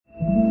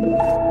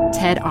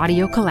TED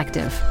Audio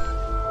Collective.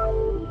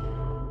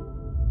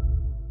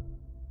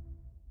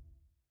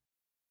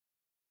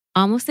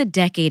 Almost a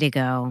decade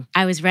ago,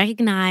 I was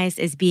recognized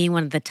as being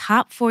one of the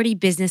top 40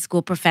 business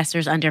school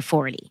professors under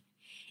 40.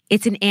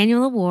 It's an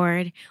annual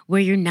award where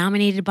you're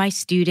nominated by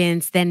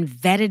students, then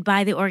vetted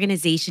by the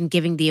organization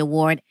giving the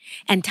award,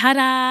 and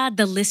ta-da,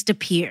 the list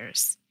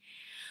appears.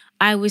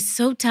 I was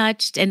so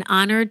touched and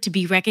honored to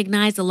be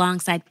recognized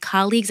alongside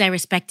colleagues I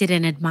respected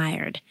and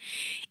admired.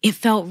 It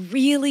felt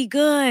really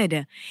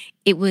good.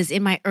 It was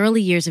in my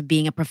early years of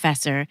being a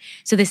professor,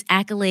 so this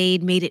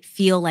accolade made it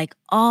feel like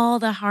all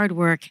the hard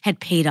work had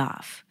paid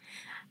off.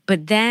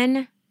 But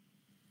then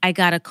I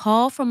got a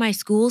call from my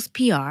school's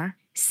PR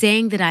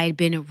saying that I had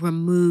been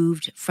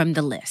removed from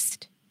the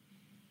list.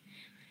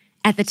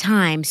 At the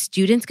time,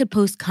 students could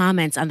post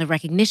comments on the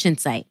recognition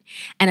site,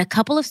 and a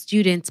couple of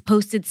students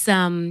posted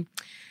some,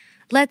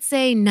 let's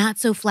say, not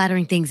so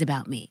flattering things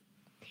about me.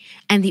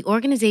 And the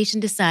organization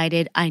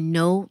decided I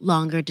no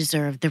longer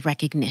deserved the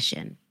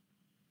recognition.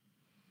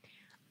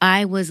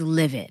 I was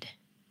livid.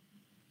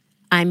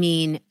 I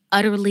mean,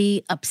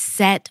 utterly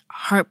upset,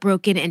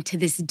 heartbroken, and to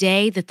this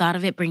day, the thought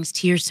of it brings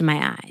tears to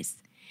my eyes.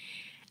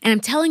 And I'm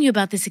telling you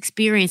about this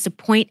experience to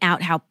point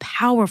out how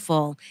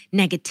powerful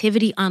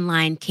negativity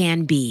online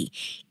can be,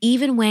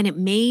 even when it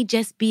may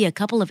just be a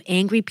couple of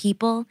angry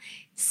people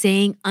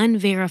saying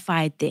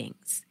unverified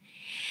things.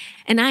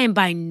 And I am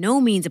by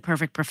no means a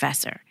perfect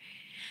professor,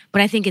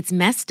 but I think it's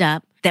messed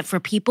up that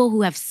for people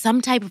who have some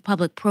type of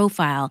public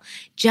profile,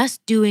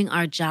 just doing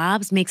our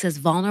jobs makes us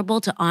vulnerable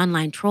to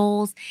online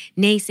trolls,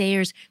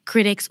 naysayers,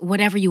 critics,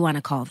 whatever you want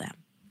to call them.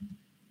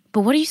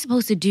 But what are you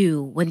supposed to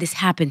do when this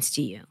happens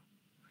to you?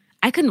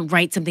 I couldn't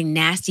write something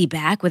nasty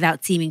back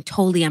without seeming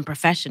totally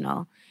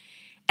unprofessional.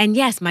 And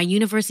yes, my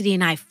university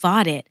and I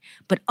fought it,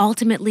 but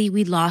ultimately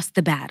we lost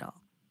the battle.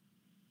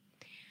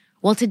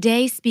 Well,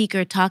 today's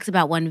speaker talks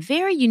about one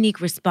very unique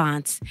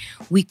response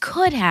we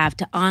could have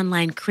to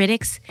online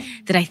critics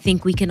that I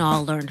think we can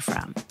all learn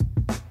from.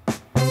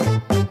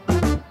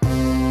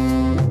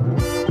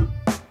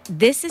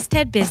 This is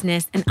TED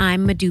Business, and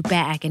I'm Modupe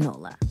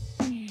Akinola.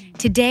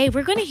 Today,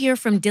 we're going to hear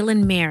from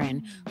Dylan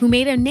Marron, who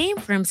made a name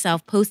for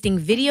himself posting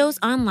videos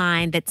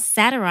online that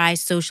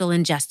satirize social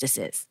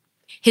injustices.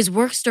 His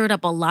work stirred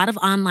up a lot of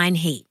online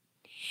hate.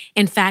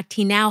 In fact,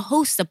 he now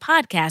hosts a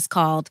podcast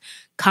called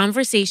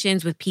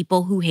Conversations with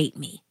People Who Hate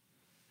Me.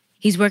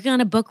 He's working on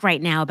a book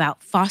right now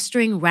about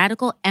fostering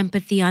radical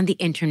empathy on the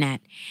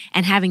internet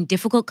and having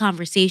difficult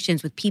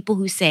conversations with people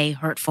who say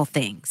hurtful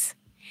things.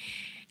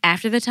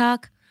 After the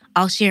talk,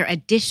 I'll share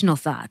additional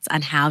thoughts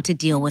on how to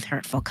deal with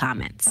hurtful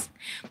comments.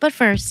 But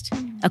first,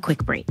 a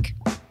quick break.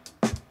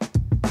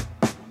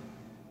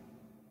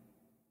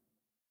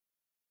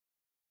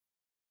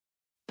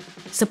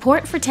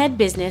 Support for TED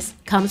Business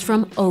comes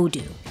from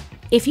Odoo.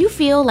 If you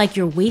feel like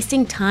you're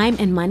wasting time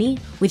and money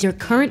with your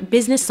current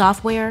business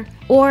software,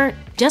 or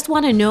just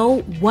want to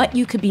know what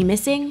you could be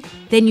missing,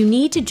 then you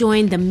need to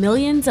join the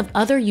millions of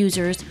other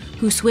users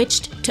who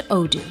switched to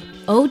Odoo.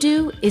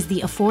 Odoo is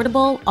the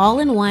affordable,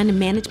 all-in-one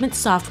management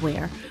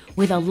software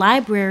with a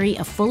library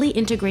of fully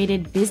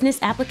integrated business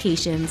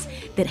applications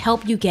that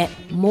help you get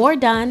more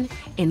done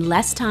in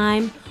less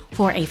time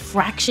for a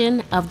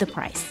fraction of the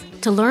price.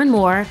 To learn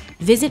more,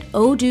 visit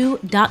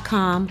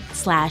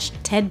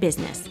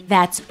odoo.com/TEDbusiness.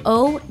 That's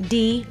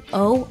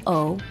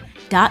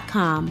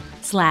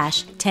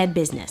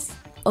odoo.com/TEDbusiness.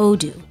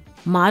 Odoo,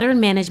 modern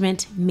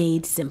management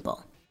made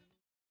simple.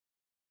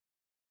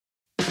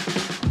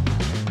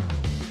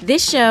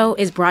 This show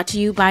is brought to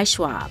you by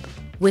Schwab.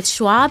 With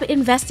Schwab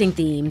investing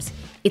themes,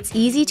 it's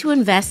easy to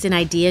invest in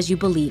ideas you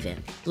believe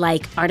in,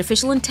 like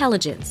artificial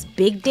intelligence,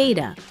 big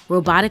data,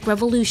 robotic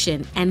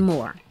revolution, and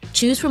more.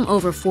 Choose from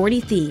over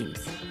 40 themes.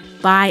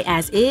 Buy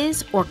as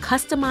is or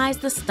customize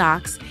the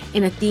stocks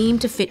in a theme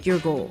to fit your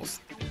goals.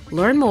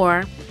 Learn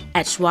more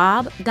at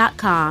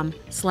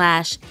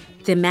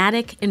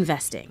schwab.com/thematic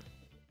investing.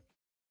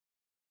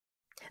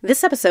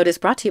 This episode is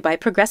brought to you by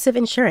Progressive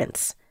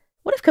Insurance.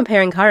 What if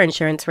comparing car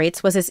insurance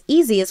rates was as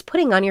easy as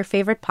putting on your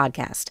favorite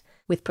podcast?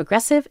 With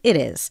Progressive, it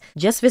is.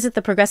 Just visit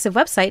the Progressive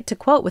website to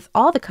quote with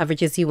all the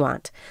coverages you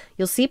want.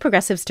 You'll see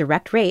Progressive's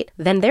direct rate,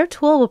 then their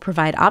tool will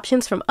provide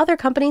options from other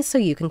companies so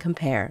you can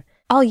compare.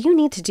 All you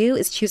need to do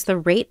is choose the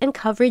rate and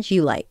coverage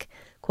you like.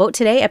 Quote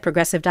today at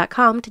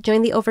Progressive.com to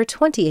join the over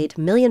 28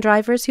 million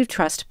drivers who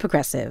trust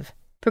Progressive.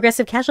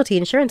 Progressive Casualty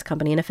Insurance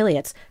Company and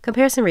Affiliates.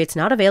 Comparison rates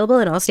not available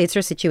in all states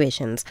or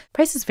situations.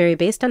 Prices vary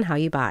based on how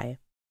you buy.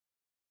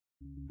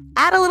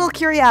 Add a little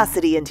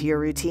curiosity into your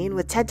routine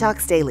with TED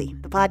Talks Daily,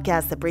 the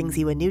podcast that brings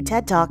you a new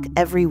TED Talk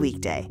every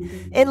weekday.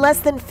 In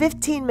less than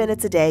 15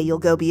 minutes a day, you'll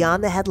go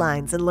beyond the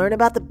headlines and learn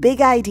about the big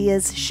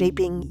ideas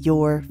shaping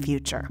your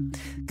future.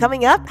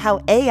 Coming up,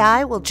 how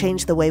AI will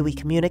change the way we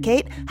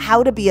communicate,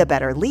 how to be a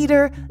better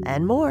leader,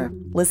 and more.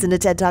 Listen to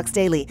TED Talks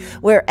Daily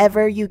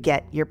wherever you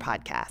get your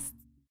podcasts.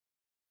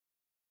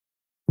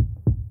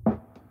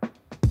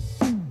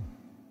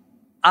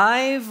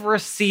 I've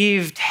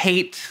received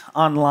hate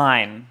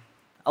online.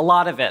 A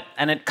lot of it,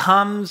 and it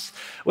comes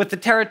with the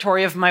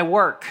territory of my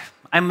work.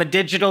 I'm a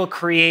digital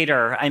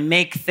creator. I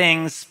make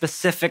things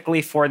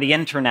specifically for the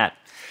internet.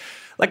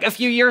 Like a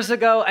few years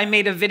ago, I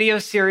made a video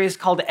series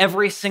called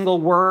Every Single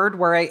Word,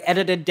 where I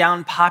edited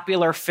down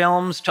popular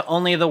films to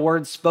only the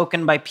words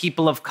spoken by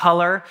people of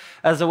color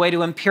as a way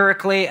to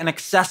empirically and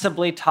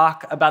accessibly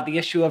talk about the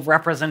issue of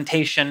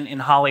representation in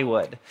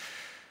Hollywood.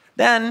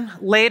 Then,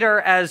 later,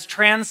 as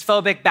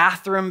transphobic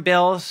bathroom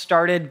bills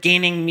started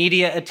gaining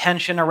media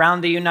attention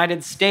around the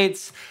United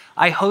States,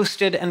 I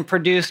hosted and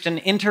produced an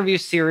interview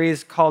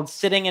series called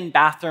Sitting in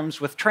Bathrooms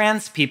with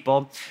Trans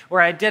People,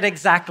 where I did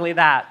exactly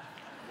that.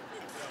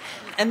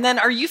 And then,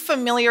 are you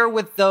familiar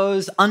with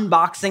those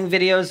unboxing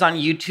videos on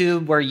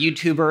YouTube where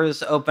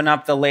YouTubers open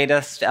up the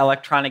latest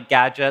electronic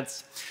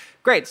gadgets?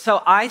 Great,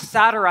 so I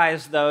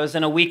satirized those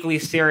in a weekly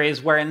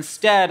series where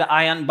instead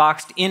I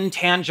unboxed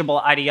intangible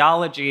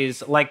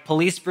ideologies like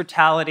police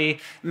brutality,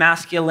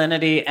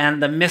 masculinity,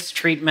 and the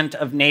mistreatment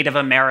of Native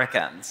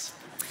Americans.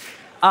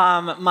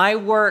 My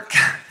work,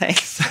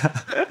 thanks.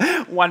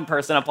 One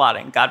person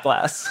applauding, God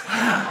bless.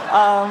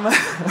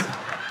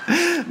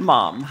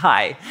 Mom,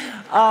 hi.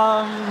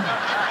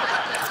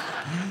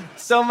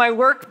 So my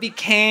work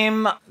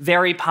became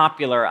very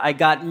popular. I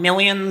got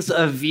millions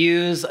of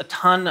views, a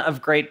ton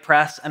of great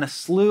press, and a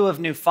slew of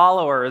new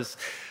followers.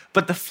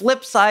 But the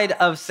flip side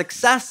of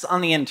success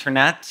on the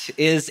internet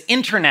is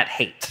internet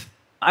hate.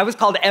 I was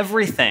called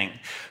everything,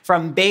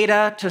 from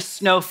beta to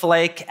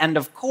snowflake, and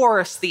of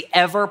course, the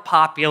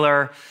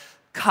ever-popular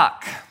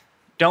cuck.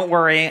 Don't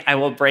worry, I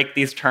will break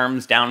these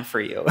terms down for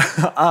you.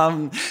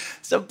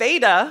 So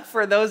beta,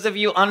 for those of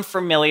you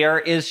unfamiliar,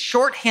 is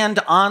shorthand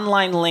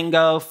online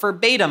lingo for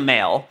beta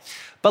male.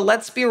 But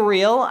let's be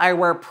real, I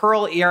wear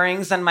pearl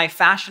earrings and my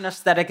fashion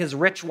aesthetic is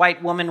rich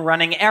white woman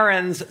running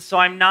errands, so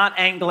I'm not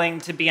angling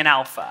to be an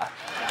alpha.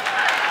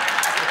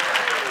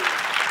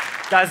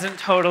 Doesn't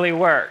totally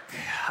work.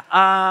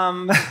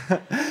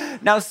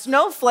 Now,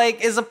 snowflake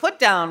is a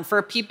put-down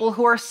for people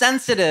who are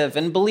sensitive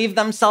and believe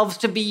themselves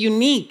to be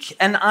unique,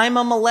 and I'm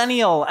a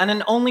millennial and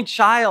an only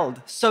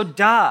child, so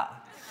duh.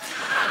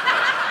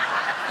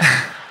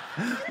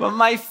 But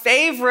my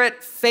favorite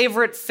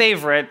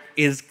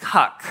is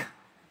cuck.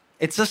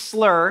 It's a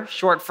slur,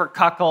 short for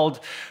cuckold,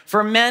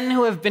 for men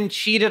who have been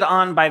cheated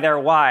on by their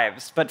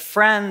wives. But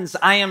friends,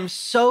 I am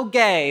so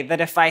gay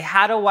that if I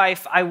had a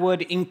wife, I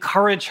would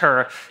encourage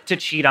her to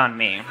cheat on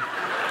me.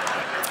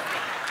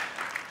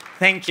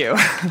 Thank you.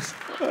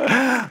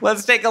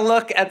 Let's take a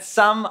look at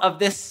some of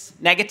this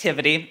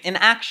negativity in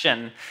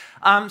action.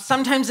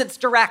 Sometimes it's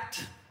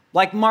direct,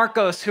 like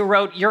Marcos, who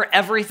wrote, "You're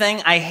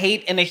everything I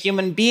hate in a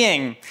human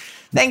being."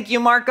 Thank you,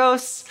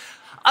 Marcos.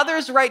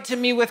 Others write to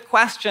me with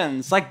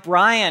questions, like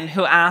Brian,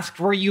 who asked,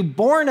 "Were you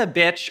born a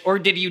bitch, or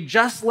did you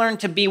just learn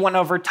to be one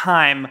over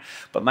time?"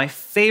 But my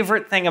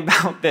favorite thing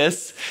about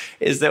this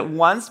is that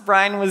once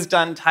Brian was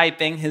done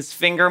typing, his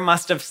finger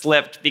must have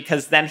slipped,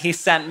 because then he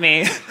sent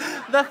me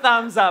the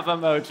thumbs up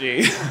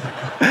emoji.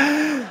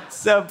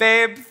 So,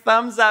 babe,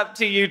 thumbs up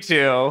to you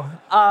too.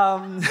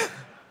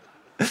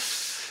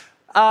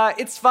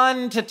 It's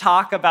fun to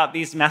talk about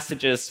these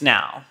messages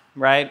now,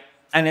 right?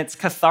 And it's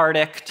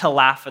cathartic to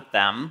laugh at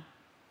them.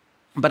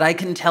 But I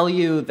can tell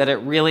you that it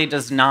really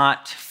does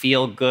not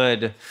feel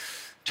good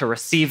to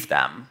receive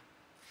them.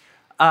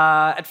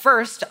 At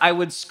first, I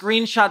would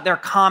screenshot their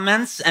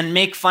comments and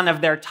make fun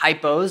of their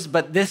typos,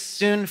 but this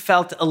soon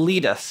felt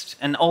elitist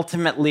and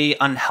ultimately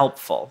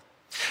unhelpful.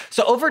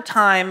 So over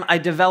time, I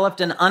developed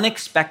an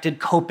unexpected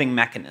coping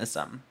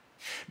mechanism.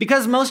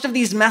 Because most of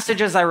these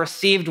messages I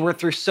received were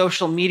through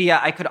social media,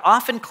 I could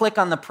often click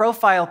on the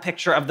profile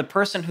picture of the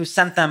person who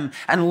sent them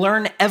and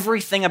learn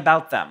everything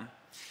about them.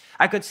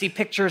 I could see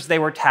pictures they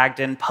were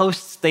tagged in,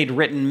 posts they'd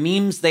written,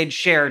 memes they'd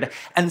shared,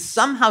 and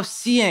somehow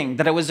seeing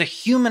that it was a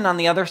human on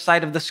the other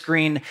side of the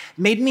screen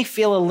made me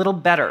feel a little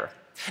better.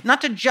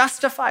 Not to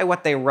justify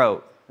what they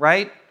wrote,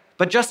 right?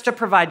 But just to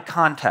provide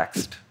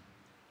context.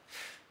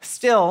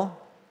 Still,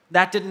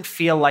 that didn't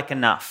feel like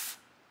enough.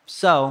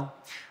 So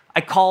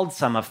I called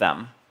some of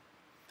them,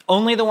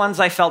 only the ones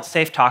I felt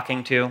safe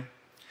talking to,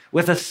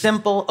 with a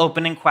simple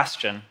opening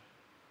question.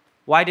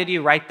 Why did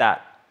you write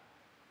that?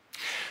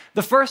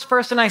 The first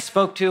person I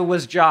spoke to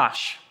was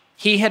Josh.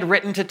 He had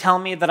written to tell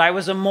me that I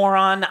was a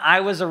moron,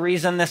 I was a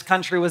reason this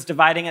country was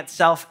dividing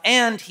itself,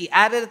 and he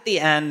added at the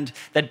end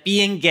that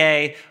being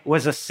gay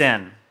was a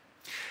sin.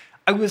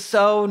 I was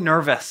so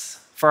nervous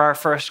for our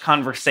first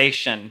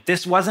conversation.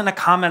 This wasn't a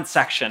comment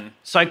section,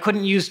 so I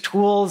couldn't use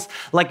tools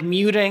like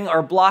muting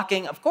or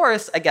blocking. Of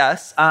course, I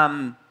guess,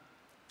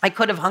 I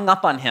could have hung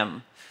up on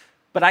him,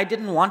 but I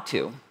didn't want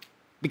to,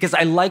 because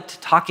I liked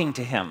talking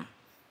to him,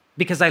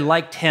 because I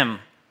liked him.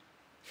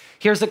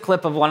 Here's a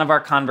clip of one of our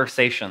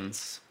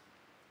conversations.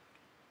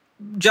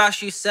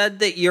 Josh, you said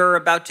that you're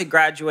about to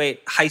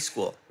graduate high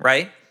school,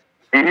 right?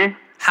 Mm-hmm.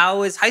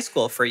 How is high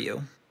school for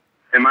you?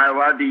 Am I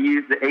allowed to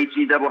use the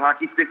HE double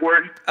hockey stick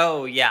word?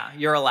 Oh, yeah,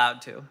 you're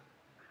allowed to.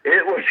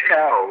 It was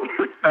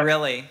hell.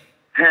 Really?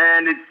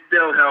 And it's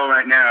still hell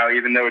right now,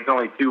 even though it's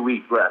only 2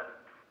 weeks left.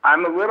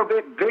 I'm a little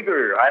bit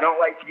bigger. I don't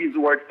like to use the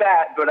word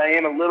fat, but I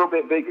am a little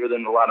bit bigger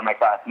than a lot of my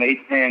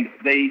classmates, and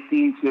they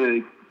seem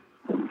to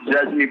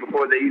judge me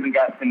before they even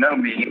got to know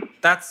me.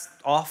 That's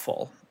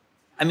awful.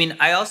 I mean,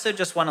 I also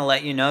just want to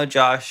let you know,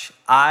 Josh,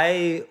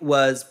 I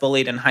was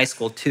bullied in high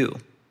school too.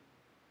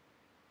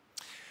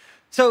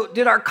 So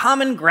did our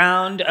common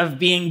ground of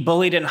being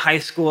bullied in high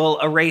school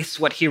erase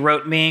what he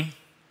wrote me?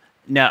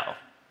 No.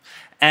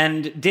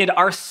 And did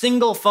our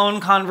single phone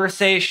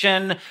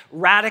conversation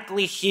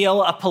radically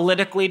heal a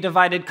politically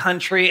divided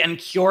country and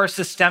cure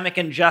systemic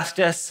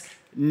injustice?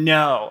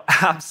 No,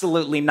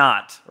 absolutely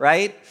not,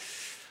 right?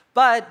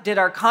 But did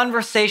our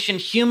conversation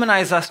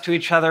humanize us to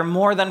each other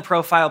more than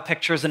profile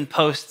pictures and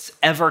posts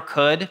ever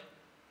could?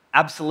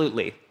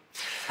 Absolutely.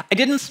 I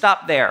didn't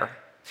stop there,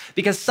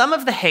 because some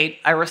of the hate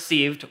I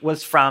received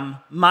was from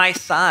my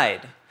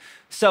side.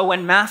 So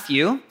when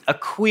Matthew, a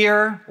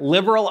queer,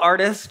 liberal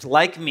artist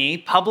like me,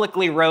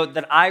 publicly wrote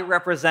that I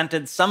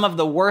represented some of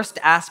the worst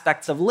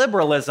aspects of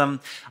liberalism,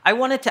 I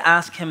wanted to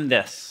ask him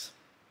this.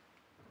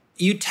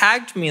 You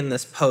tagged me in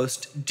this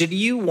post. Did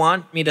you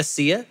want me to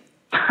see it?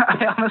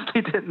 I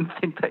honestly didn't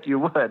think that you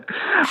would.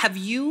 Have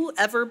you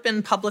ever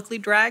been publicly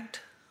dragged?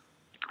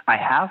 I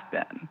have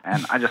been.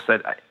 And I just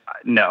said,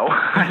 no,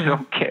 I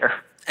don't care.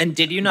 And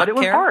did you not care?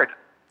 But it was hard.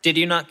 Did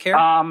you not care?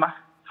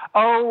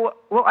 Well,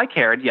 I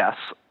cared, yes.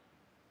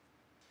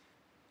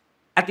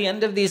 At the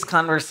end of these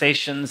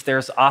conversations,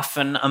 there's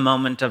often a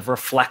moment of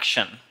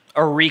reflection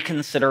or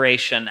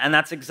reconsideration. And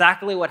that's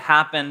exactly what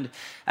happened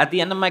at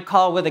the end of my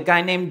call with a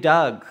guy named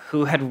Doug,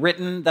 who had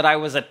written that I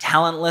was a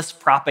talentless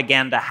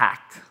propaganda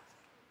hack.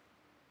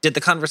 Did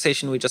the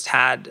conversation we just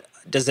had,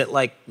 does it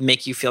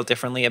make you feel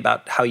differently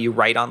about how you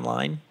write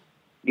online?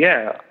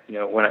 Yeah.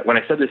 When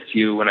I said this to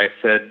you, when I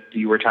said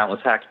you were a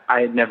talentless hack,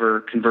 I had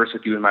never conversed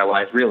with you in my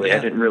life, really. Yeah. I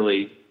didn't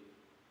really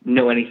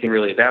know anything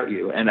really about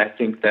you. And I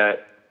think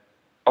that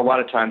a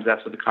lot of times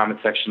that's what the comment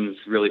sections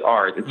really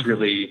are. It's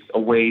really a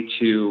way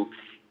to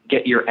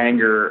get your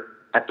anger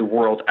at the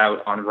world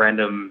out on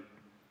random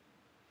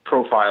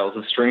profiles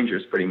of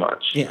strangers, pretty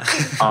much. Yeah.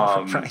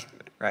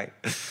 Right.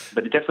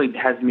 But it definitely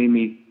has made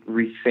me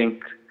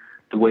rethink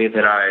the way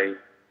that I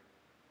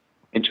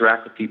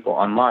interact with people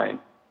online.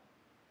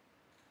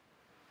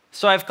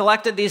 So I've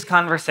collected these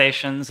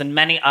conversations and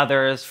many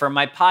others for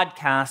my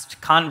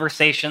podcast,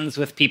 Conversations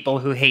with People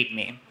Who Hate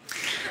Me.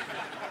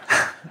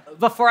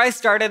 Before I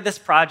started this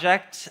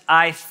project,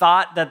 I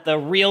thought that the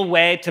real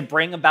way to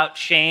bring about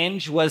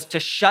change was to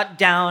shut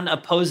down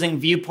opposing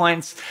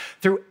viewpoints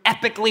through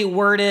epically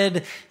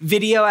worded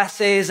video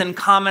essays and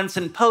comments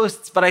and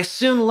posts, but I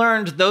soon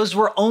learned those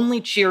were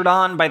only cheered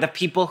on by the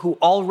people who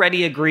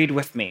already agreed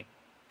with me.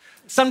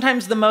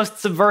 Sometimes the most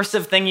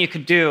subversive thing you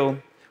could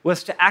do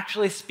was to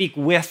actually speak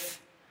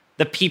with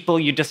the people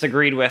you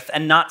disagreed with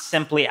and not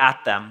simply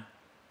at them.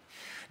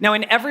 Now,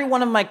 in every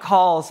one of my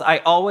calls, I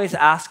always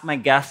ask my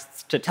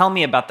guests to tell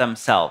me about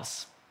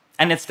themselves.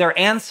 And it's their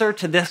answer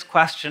to this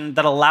question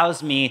that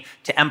allows me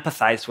to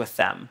empathize with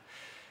them.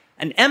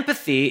 And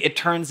empathy, it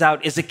turns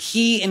out, is a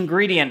key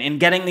ingredient in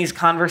getting these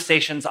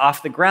conversations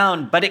off the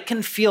ground, but it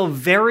can feel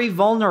very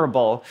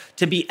vulnerable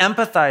to be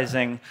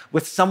empathizing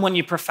with someone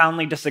you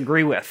profoundly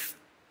disagree with.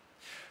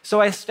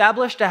 So I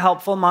established a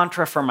helpful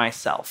mantra for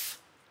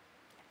myself.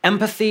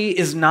 Empathy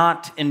is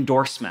not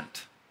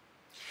endorsement.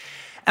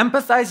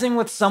 Empathizing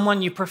with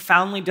someone you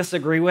profoundly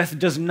disagree with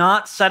does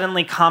not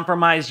suddenly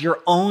compromise your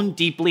own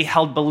deeply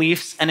held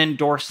beliefs and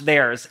endorse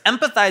theirs.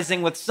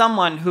 Empathizing with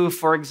someone who,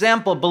 for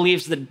example,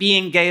 believes that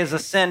being gay is a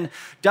sin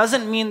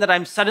doesn't mean that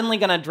I'm suddenly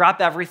going to drop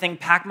everything,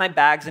 pack my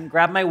bags, and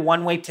grab my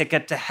one-way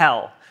ticket to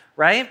hell,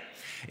 right?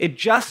 It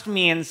just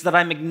means that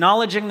I'm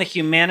acknowledging the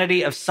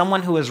humanity of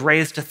someone who was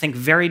raised to think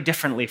very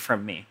differently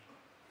from me.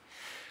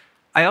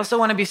 I also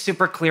want to be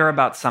super clear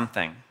about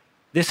something.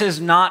 This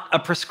is not a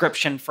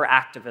prescription for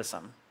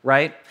activism,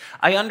 right?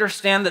 I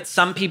understand that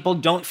some people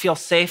don't feel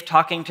safe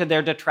talking to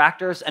their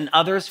detractors and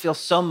others feel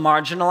so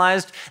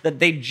marginalized that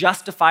they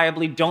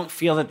justifiably don't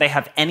feel that they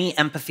have any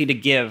empathy to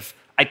give.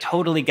 I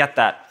totally get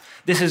that.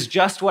 This is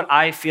just what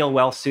I feel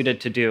well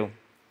suited to do.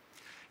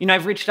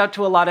 I've reached out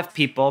to a lot of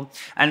people,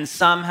 and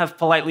some have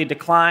politely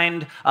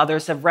declined,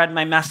 others have read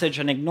my message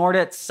and ignored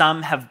it,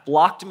 some have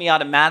blocked me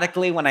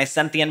automatically when I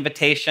sent the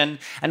invitation,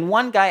 and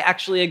one guy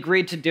actually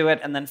agreed to do it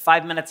and then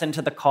 5 minutes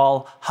into the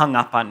call hung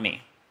up on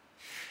me.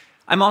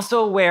 I'm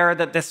also aware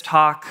that this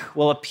talk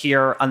will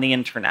appear on the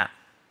internet.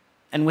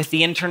 And with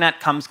the internet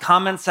comes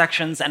comment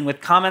sections, and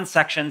with comment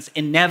sections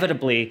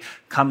inevitably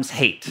comes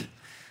hate.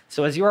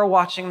 So as you are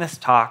watching this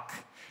talk,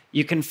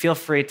 you can feel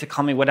free to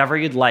call me whatever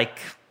you'd like.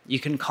 You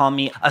can call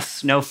me a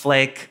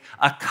snowflake,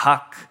 a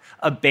cuck,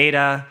 a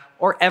beta,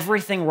 or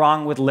everything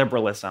wrong with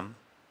liberalism.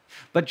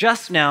 But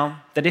just know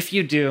that if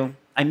you do,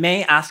 I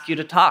may ask you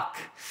to talk.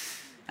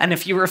 And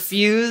if you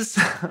refuse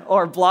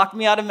or block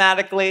me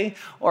automatically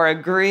or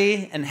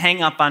agree and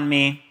hang up on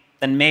me,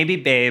 then maybe,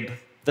 babe,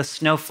 the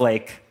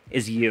snowflake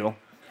is you.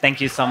 Thank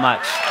you so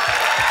much.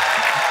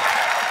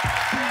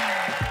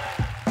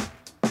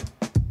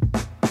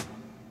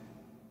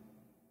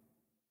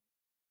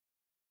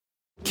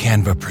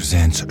 Canva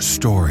presents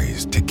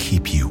stories to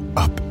keep you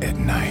up at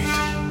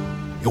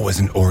night. It was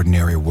an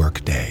ordinary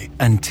workday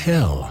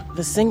until...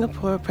 The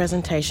Singapore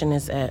presentation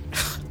is at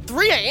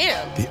 3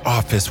 a.m. The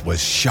office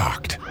was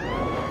shocked.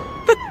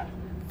 But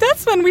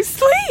that's when we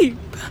sleep.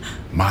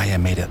 Maya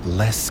made it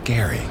less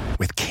scary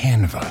with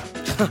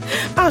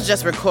Canva. I'll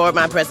just record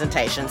my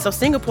presentation so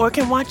Singapore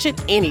can watch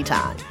it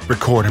anytime.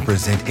 Record and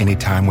present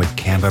anytime with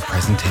Canva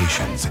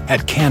presentations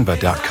at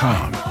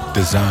canva.com.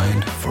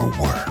 Designed for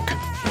work.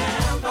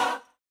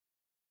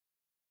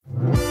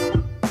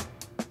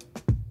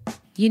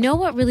 You know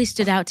what really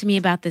stood out to me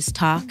about this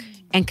talk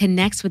and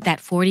connects with that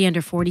 40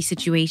 under 40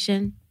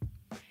 situation?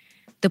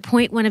 The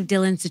point one of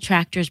Dylan's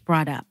detractors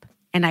brought up,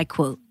 and I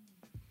quote,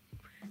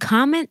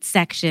 "Comment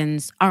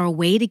sections are a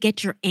way to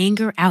get your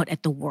anger out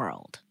at the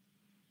world."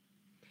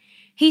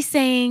 He's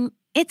saying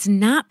it's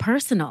not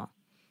personal.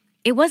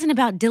 It wasn't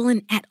about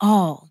Dylan at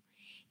all.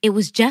 It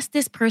was just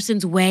this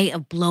person's way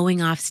of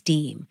blowing off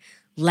steam,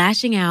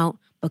 lashing out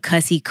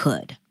because he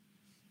could.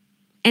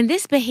 And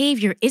this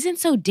behavior isn't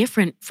so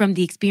different from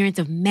the experience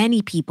of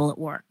many people at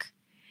work.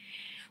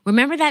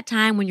 Remember that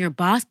time when your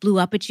boss blew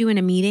up at you in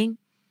a meeting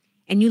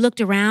and you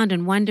looked around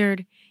and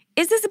wondered,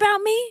 is this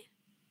about me?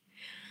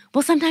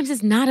 Well, sometimes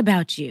it's not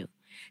about you.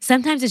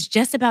 Sometimes it's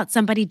just about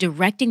somebody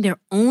directing their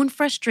own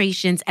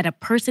frustrations at a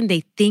person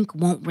they think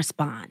won't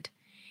respond.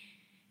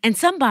 And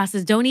some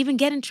bosses don't even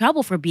get in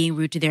trouble for being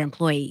rude to their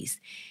employees.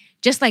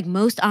 Just like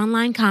most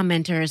online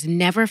commenters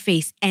never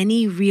face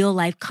any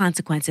real-life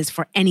consequences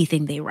for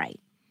anything they write.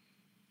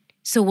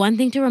 So one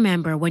thing to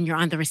remember when you're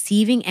on the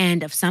receiving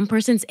end of some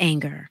person's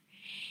anger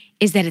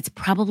is that it's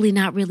probably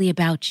not really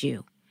about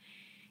you.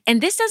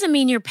 And this doesn't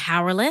mean you're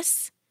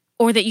powerless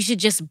or that you should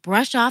just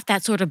brush off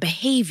that sort of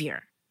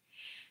behavior.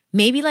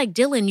 Maybe like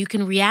Dylan, you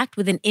can react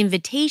with an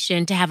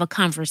invitation to have a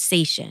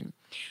conversation,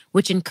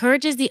 which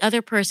encourages the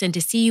other person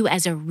to see you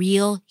as a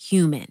real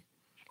human,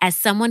 as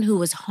someone who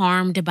was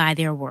harmed by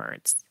their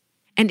words.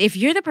 And if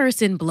you're the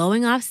person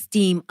blowing off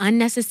steam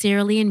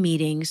unnecessarily in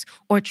meetings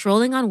or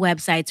trolling on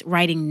websites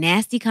writing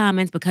nasty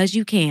comments because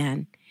you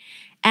can,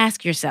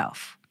 ask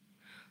yourself,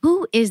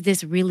 who is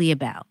this really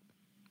about?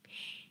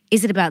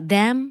 Is it about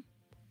them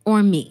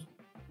or me?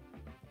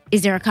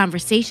 Is there a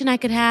conversation I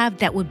could have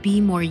that would be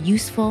more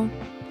useful?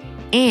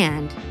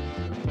 And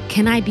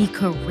can I be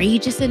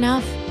courageous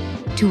enough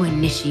to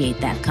initiate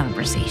that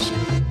conversation?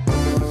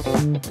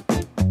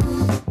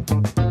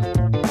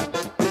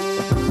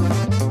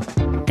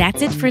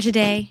 That's it for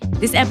today.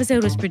 This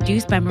episode was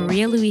produced by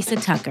Maria Luisa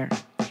Tucker,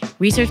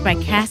 researched by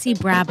Cassie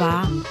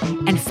Brabbaugh,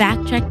 and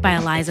fact-checked by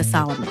Eliza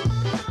Solomon.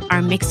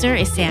 Our mixer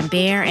is Sam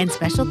Baer, and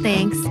special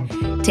thanks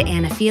to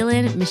Anna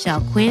Phelan,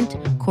 Michelle Quint,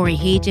 Corey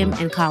Hagem,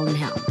 and Colin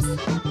Helms.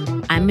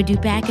 I'm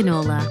Modupe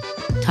Akinola.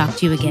 Talk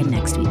to you again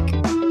next week.